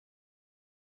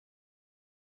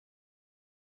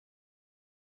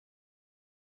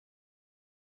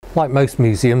Like most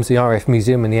museums, the RAF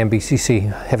Museum and the MBCC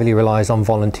heavily relies on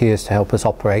volunteers to help us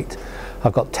operate.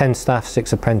 I've got 10 staff,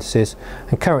 6 apprentices,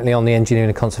 and currently on the engineering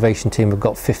and conservation team we've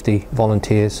got 50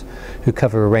 volunteers who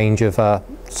cover a range of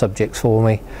subjects for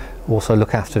me, also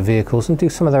look after vehicles and do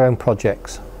some of their own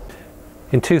projects.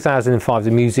 In 2005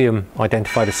 the museum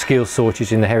identified a skills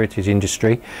shortage in the heritage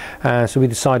industry, so we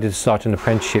decided to start an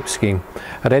apprenticeship scheme.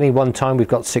 At any one time we've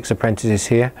got 6 apprentices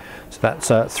here, so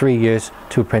that's 3 years,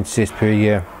 2 apprentices per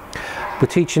year. We're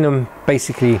teaching them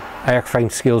basically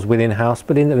airframe skills within-house,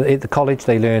 but at the college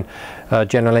they learn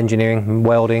general engineering,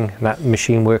 welding, that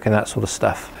machine work and that sort of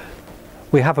stuff.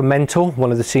 We have a mentor,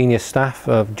 one of the senior staff,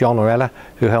 John or Ella,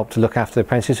 who help to look after the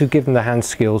apprentices, who give them the hand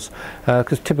skills,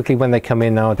 because typically when they come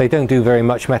in now, they don't do very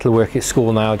much metal work at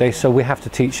school nowadays, so we have to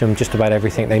teach them just about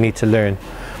everything they need to learn.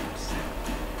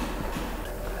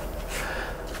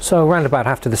 So around about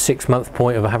after the 6-month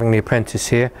point of having the apprentice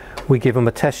here, we give them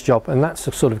a test job, and that's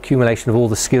a sort of accumulation of all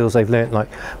the skills they've learnt, like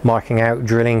marking out,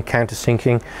 drilling,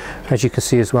 countersinking, as you can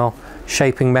see as well,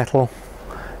 shaping metal,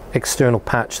 external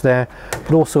patch there,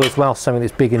 but also as well something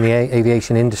that's big in the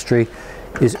aviation industry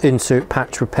is insert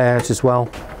patch repairs as well.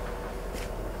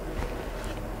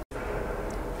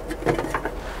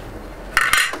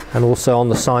 And also on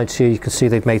the sides here you can see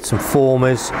they've made some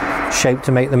formers shaped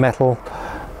to make the metal.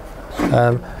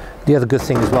 The other good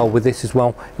thing as well with this as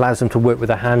well, allows them to work with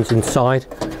their hands inside,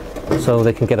 so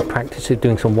they can get a practice at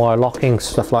doing some wire locking,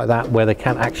 stuff like that, where they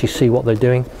can't actually see what they're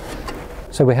doing.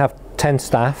 So we have 10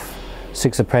 staff,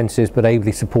 6 apprentices, but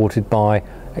ably supported by,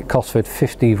 at Cosford,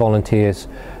 50 volunteers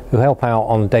who help out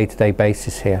on a day-to-day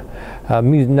basis here.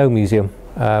 No museum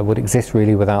would exist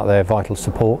really without their vital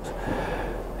support.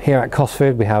 Here at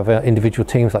Cosford we have individual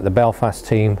teams like the Belfast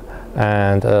team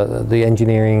and the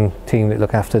engineering team that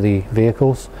look after the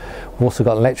vehicles. We've also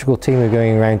got an electrical team who are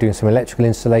going around doing some electrical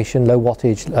installation, low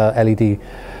wattage LED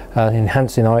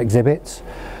enhancing our exhibits.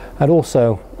 And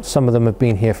also some of them have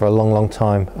been here for a long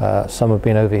time. Some have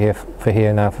been over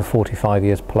here now for 45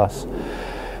 years plus.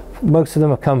 Most of them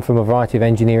have come from a variety of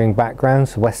engineering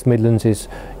backgrounds. West Midlands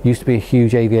used to be a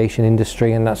huge aviation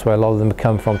industry, and that's where a lot of them have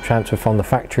come from, transferred from the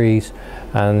factories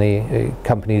and the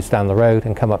companies down the road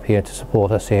and come up here to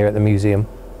support us here at the museum.